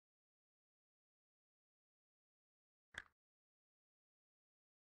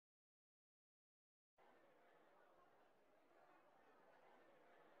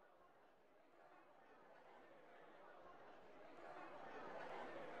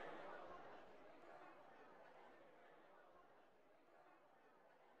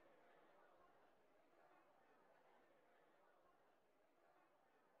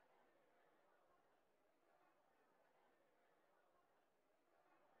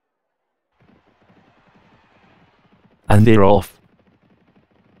and they're off.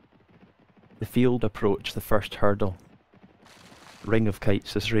 The field approach the first hurdle. Ring of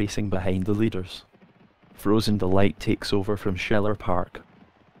Kites is racing behind the leaders. Frozen Delight takes over from Schiller Park.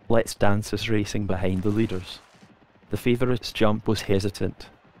 Let's Dance is racing behind the leaders. The favourite's jump was hesitant.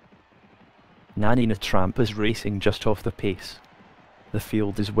 Nanina Tramp is racing just off the pace. The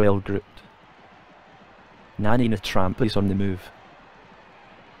field is well grouped. Nanina Tramp is on the move.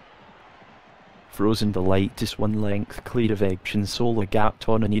 Frozen Delight is 1 length clear of Egyptian Soul, a gap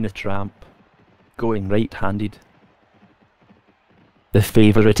on Nanina Tramp, going right-handed. The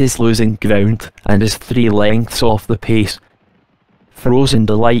favourite is losing ground and is 3 lengths off the pace. Frozen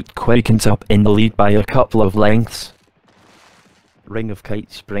Delight quickens up in the lead by a couple of lengths. Ring of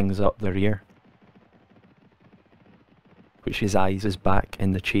Kites brings up the rear, which his eyes is back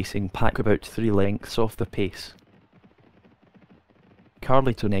in the chasing pack about 3 lengths off the pace.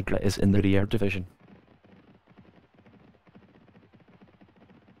 Carlito Negra is in the rear division.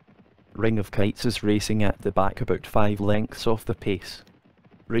 Ring of Kites is racing at the back about 5 lengths off the pace,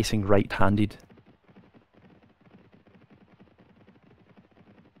 racing right-handed.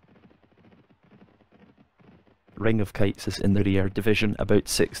 Ring of Kites is in the rear division about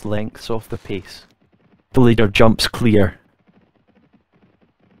 6 lengths off the pace. The leader jumps clear.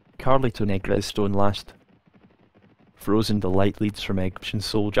 Carlito Negra is stone last. Frozen Delight leads from Egyptian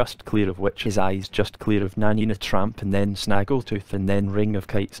Soul, just clear of Witch's Eyes, just clear of Nanina Tramp, and then Snaggletooth, and then Ring of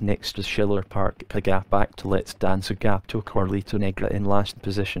Kites next to Schiller Park, a gap back to Let's Dance, a gap to Carlito Negra in last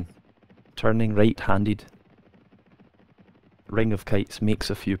position. Turning right-handed. Ring of Kites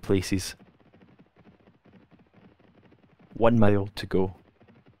makes a few places. 1 mile to go.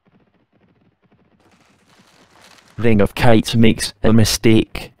 Ring of Kites makes a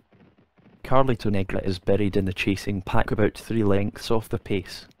mistake. Carlito Negra is buried in the chasing pack about 3 lengths off the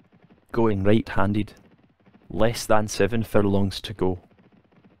pace, going right-handed. Less than 7 furlongs to go.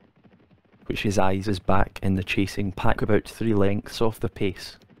 Which his eyes is back in the chasing pack about 3 lengths off the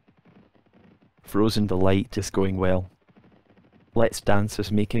pace. Frozen Delight is going well. Let's Dance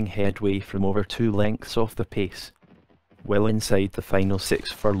is making headway from over 2 lengths off the pace, well inside the final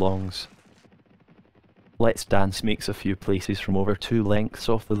 6 furlongs. Let's Dance makes a few places from over 2 lengths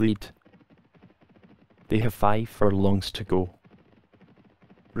off the lead. They have 5 furlongs to go.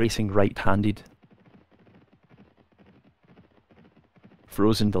 Racing right-handed.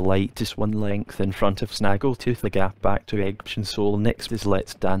 Frozen Delight is 1 length in front of Snaggletooth, a gap back to Egyptian Soul. Next is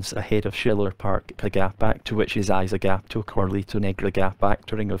Let's Dance ahead of Schiller Park, a gap back to Witch's Eyes, a gap to Carlito Negra, gap back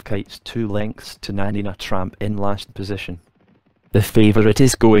to Ring of Kites, 2 lengths to Nanina Tramp in last position. The favourite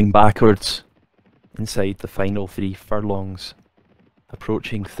is going backwards, inside the final 3 furlongs,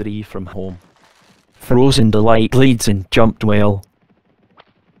 approaching 3 from home. Frozen Delight leads and jumped well,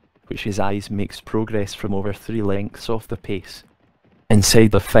 which his eyes makes progress from over 3 lengths off the pace, inside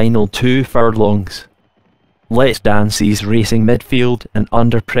the final 2 furlongs. Let's Dance is racing midfield and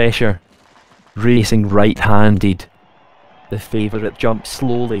under pressure, racing right-handed. The favourite jumps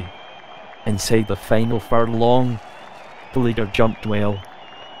slowly, inside the final furlong. The leader jumped well.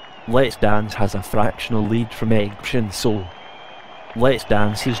 Let's Dance has a fractional lead from Egyptian Soul. Let's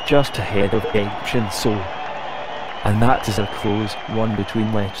Dance is just ahead of Egyptian Soul. And that is a close one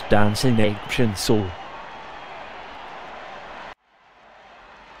between Let's Dance and Egyptian Soul.